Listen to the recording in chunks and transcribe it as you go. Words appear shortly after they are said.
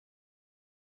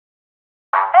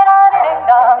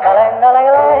Hey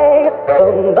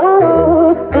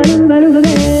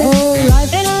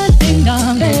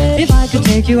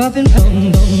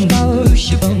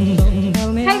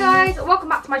guys, welcome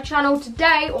back to my channel.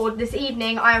 Today, or this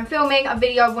evening, I am filming a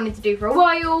video I've wanted to do for a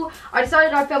while. I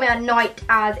decided I'd film it at night,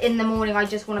 as in the morning I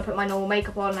just want to put my normal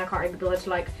makeup on and I can't even bother to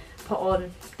like put on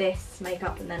this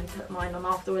makeup and then put mine on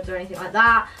afterwards or anything like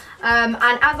that. And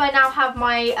as I now have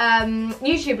my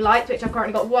YouTube lights, which I've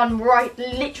currently got one right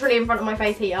literally in front of my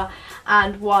face here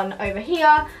and one over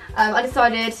here, I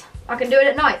decided I can do it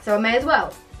at night, so I may as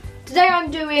well. Today I'm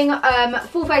doing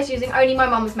full face using only my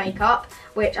mum's makeup,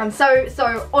 which I'm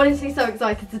honestly so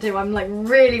excited to do. I'm like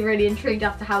really intrigued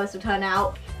as to how this will turn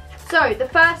out. So the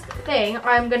first thing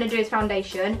I'm going to do is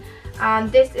foundation, and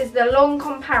this is the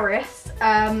Lancome Paris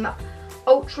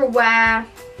Ultra Wear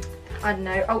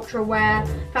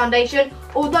foundation.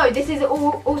 Although this is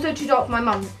also too dark for my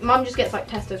mum. Mum just gets like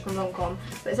testers from Lancome,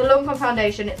 but it's a Lancome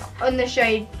foundation. It's in the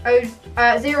shade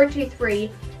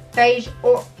 023 Beige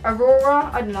or Aurora.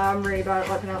 I don't know, I'm really bad at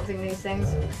like pronouncing these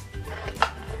things.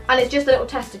 And it's just a little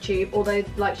tester tube, although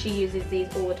like she uses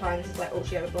these all the time. This is like all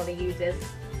she ever bloody uses.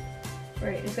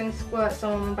 Right, just going to squirt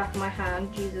some on the back of my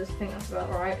hand. Jesus, I think that's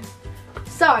about right.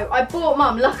 So I bought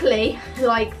Mum, luckily,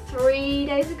 like 3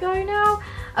 days ago now,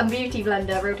 a beauty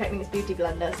blender, Real Techniques beauty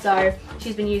blender. So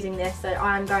she's been using this, so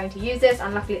I'm going to use this,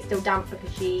 and luckily it's still damp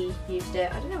because she used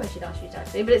it. I don't know where she last used it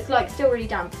actually, but it's like still really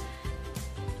damp.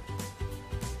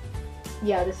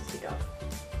 Yeah, this is too dark.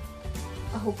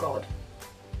 Oh god.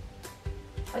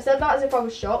 I said that as if I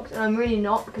was shocked, and I'm really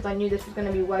not, because I knew this was going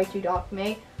to be way too dark for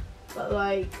me. But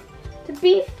like, to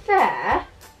be fair,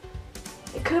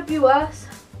 it could be worse.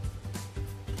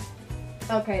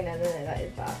 Okay, no, that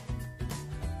is bad.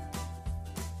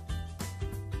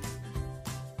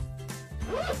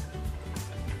 I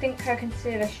think her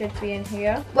concealer should be in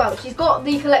here. Well, she's got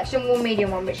the Collection Warm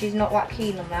Medium one, but she's not that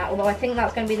keen on that, although I think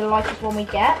that's going to be the lightest one we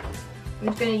get. I'm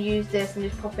just going to use this and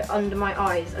just pop it under my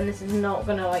eyes, and this is not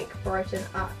going to like brighten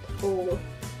at all.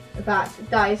 In fact,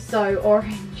 that is so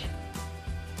orange.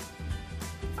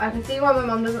 I can see why my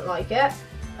mum doesn't like it,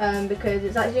 because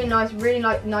it's actually a nice, really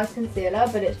nice concealer,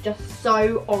 but it's just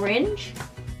so orange.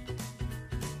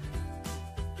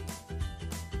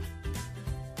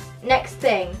 Next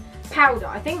thing, powder.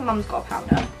 I think Mum's got a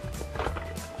powder.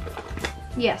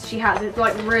 Yes, she has. It's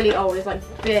like really old. It's like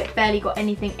barely got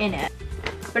anything in it.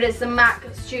 But it's the MAC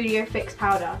Studio Fix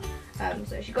powder.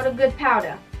 So she got a good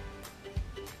powder.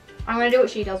 I'm going to do what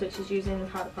she does, which is using the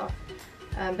powder puff.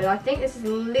 But I think this is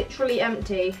literally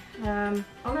empty. Oh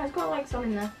no, it's got like some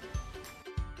in there.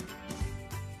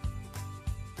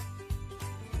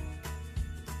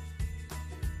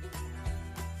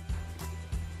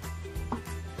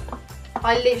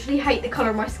 I literally hate the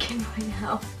colour of my skin right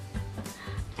now.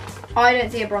 I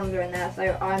don't see a bronzer in there,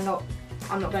 so I'm not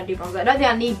going to do bronzer. I don't think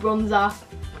I need bronzer,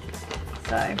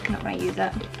 so I'm not going to use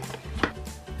it.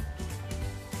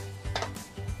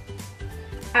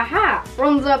 Aha!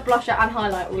 Bronzer, blusher and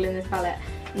highlight all in this palette.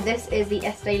 And this is the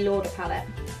Estee Lauder palette.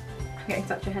 I'm getting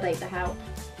such a headache to help.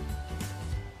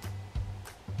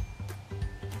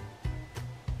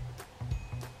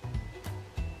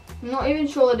 I'm not even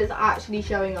sure that it's actually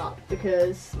showing up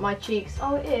because my cheeks,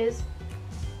 oh it is.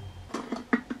 Oh,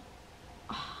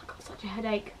 I've got such a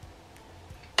headache.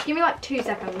 Give me like 2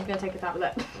 seconds, I'm going to take a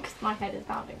tablet because my head is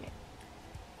pounding me.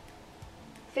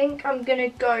 I think I'm going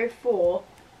to go for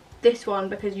this one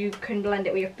because you can blend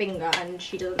it with your finger and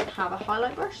she doesn't have a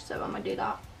highlight brush, so I'm going to do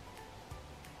that.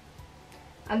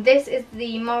 And this is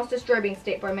the Master Strobing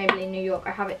Stick by Maybelline New York.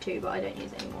 I have it too, but I don't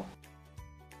use it anymore.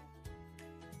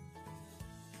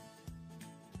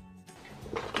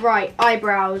 Right,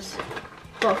 eyebrows.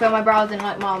 Got to fill my brows in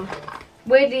like Mum.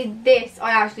 Weirdly, this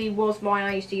actually was mine.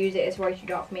 I used to use it. It's way too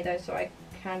dark for me though, so I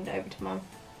hand it over to Mum.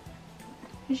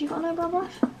 Has she got an eyebrow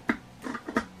brush?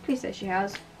 Please say she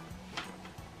has.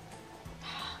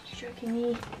 You're joking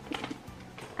me.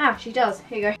 Ah, she does.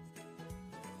 Here you go.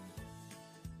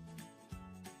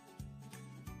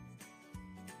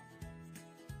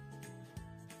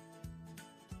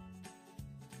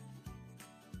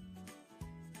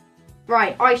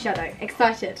 Right, eyeshadow.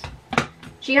 Excited.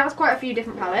 She has quite a few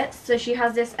different palettes. So she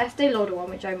has this Estee Lauder one,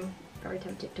 which I'm very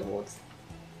tempted towards.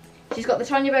 She's got the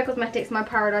Tanya Bay Cosmetics My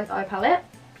Paradise Eye Palette.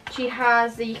 She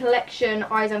has the Collection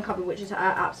Eyes Uncovered, which is her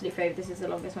absolute favourite. This is the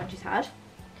longest one she's had.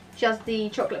 She has the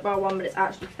chocolate bar one, but it's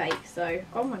actually fake. So,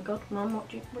 oh my god, Mum,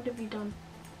 what have you done?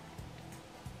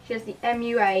 She has the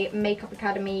MUA Makeup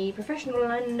Academy Professional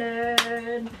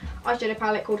London eyeshadow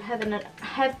palette called Heaven and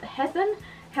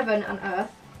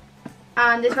Earth.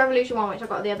 And this Revolution one, which I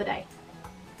got the other day.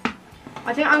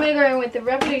 I think I'm going to go in with the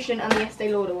Revolution and the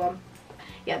Estee Lauder one.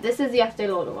 Yeah, this is the Estee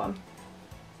Lauder one.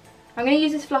 I'm going to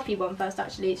use this fluffy one first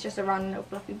actually. It's just a random little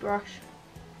fluffy brush.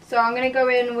 So I'm going to go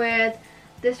in with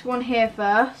this one here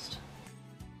first.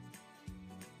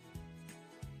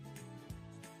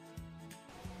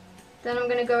 Then I'm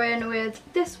going to go in with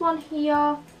this one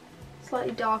here.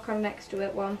 Slightly darker next to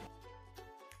it one.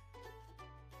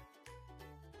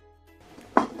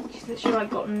 She's literally like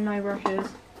got no brushes.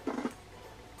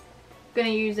 Gonna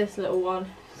use this little one.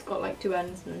 It's got like two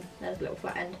ends and there's a little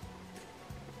flat end.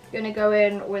 Gonna go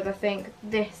in with I think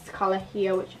this colour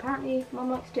here, which apparently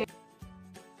Mum likes too.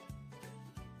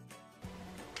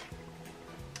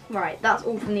 Right, that's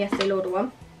all from the Estee Lauder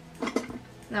one.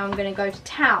 Now I'm gonna go to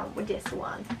town with this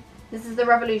one. This is the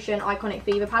Revolution Iconic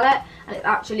Fever palette, and it's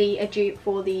actually a dupe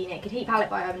for the Naked Heat palette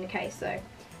by Urban Decay, so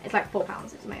it's like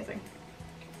 £4. It's amazing.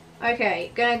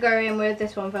 Okay, gonna go in with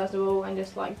this one first of all and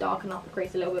just like darken up the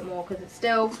crease a little bit more because it's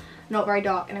still not very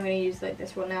dark, and I'm gonna use like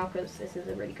this one now because this is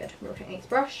a really good Real Techniques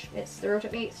brush. It's the Real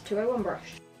Techniques 201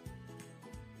 brush.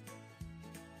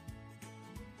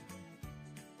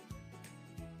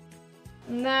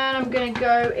 And then I'm gonna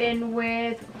go in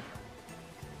with,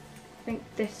 I think,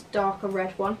 this darker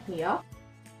red one here.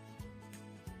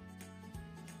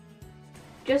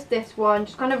 Just this one,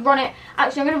 just kind of run it.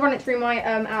 Actually, I'm going to run it through my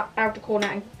outer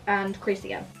corner and crease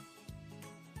again.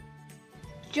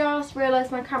 Just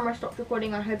realised my camera stopped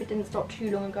recording. I hope it didn't stop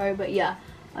too long ago, but yeah,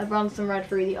 I've run some red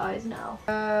through the eyes now.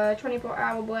 24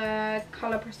 Hour Wear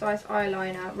Colour Precise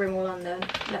Eyeliner, Rimmel London.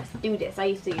 Let's do this. I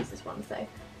used to use this one, so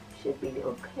should be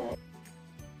okay.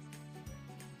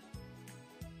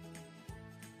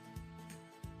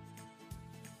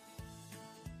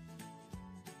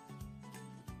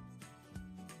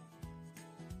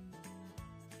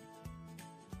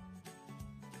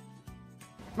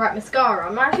 Right, mascara.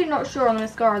 I'm actually not sure on the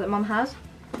mascara that Mum has,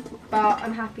 but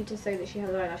I'm happy to say that she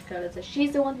has eyelash curlers. So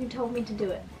she's the one who told me to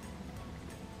do it.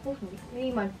 Oh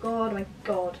my god, my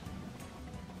god.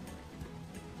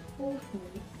 Oh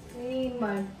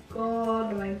my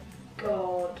god, my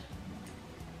god.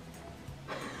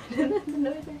 I don't know the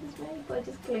noise I just made, but I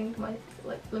just clinged my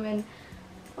lemon.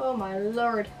 Oh my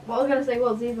lord. What I was going to say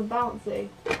was, these are bouncy.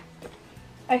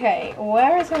 Okay,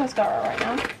 where is her mascara right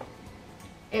now?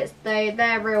 It's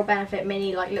their Real Benefit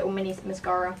mini, like little mini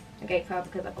mascara I gave her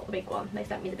because I've got the big one. They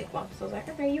sent me the big one, so I was like,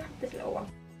 okay, you have this little one.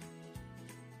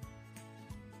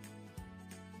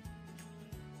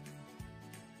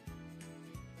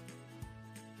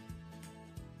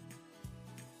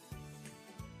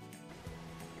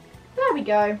 There we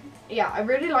go. Yeah, I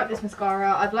really like this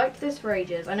mascara. I've liked this for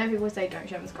ages. I know people say don't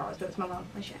share mascaras, but it's my mum.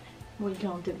 I share it. What you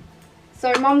can't do.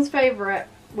 So Mum's favourite,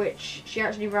 which she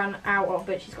actually ran out of,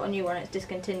 but she's got a new one, it's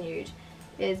discontinued,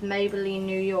 is Maybelline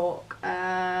New York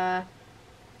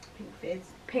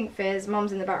Pink Fizz.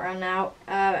 Mum's in the background now,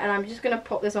 and I'm just going to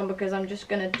pop this on because I'm just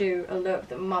going to do a look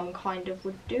that Mum kind of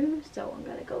would do, so I'm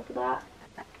going to go for that.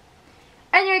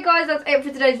 Anyway guys, that's it for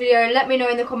today's video. Let me know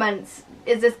in the comments,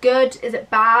 is this good, is it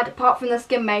bad, apart from the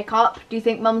skin makeup? Do you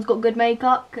think Mum's got good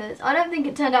makeup? Because I don't think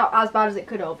it turned out as bad as it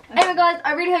could have. Anyway guys,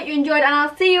 I really hope you enjoyed, and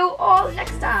I'll see you all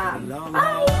next time.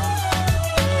 Bye!